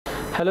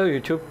Hello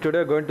YouTube, today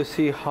we're going to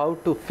see how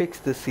to fix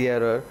this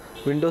error.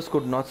 Windows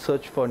could not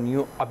search for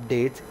new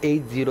updates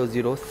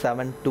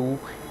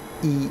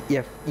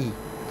 80072EFE.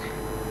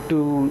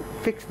 To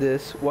fix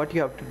this, what you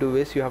have to do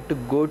is you have to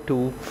go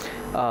to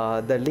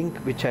the link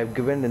which I've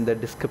given in the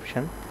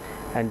description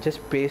and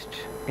just paste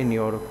in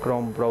your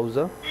Chrome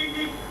browser.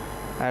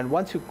 And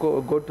once you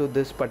go to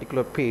this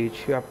particular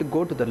page, you have to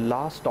go to the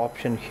last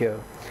option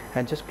here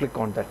and just click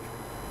on that.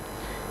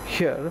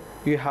 Here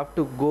you have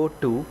to go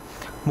to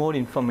more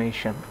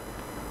information.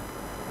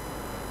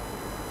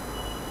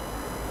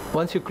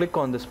 Once you click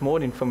on this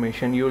more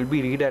information, you will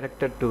be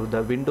redirected to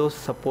the Windows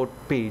support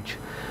page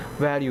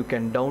where you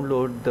can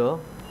download the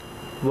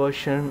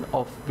version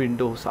of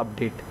Windows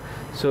update.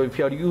 So if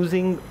you are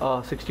using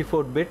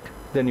 64-bit,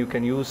 then you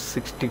can use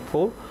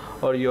 64,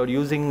 or you are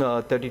using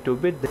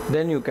 32-bit,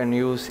 then you can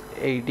use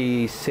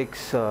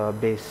 86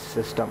 base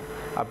system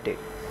update.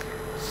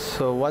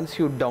 So once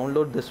you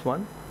download this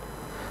one,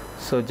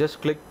 so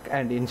just click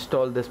and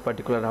install this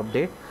particular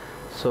update.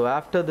 So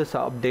after this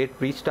update,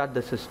 restart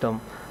the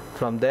system.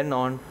 From then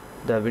on,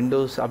 the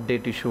Windows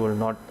update issue will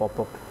not pop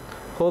up.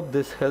 Hope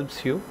this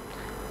helps you.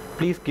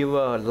 Please give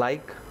a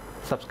like,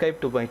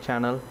 subscribe to my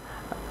channel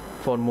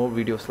for more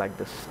videos like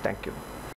this. Thank you.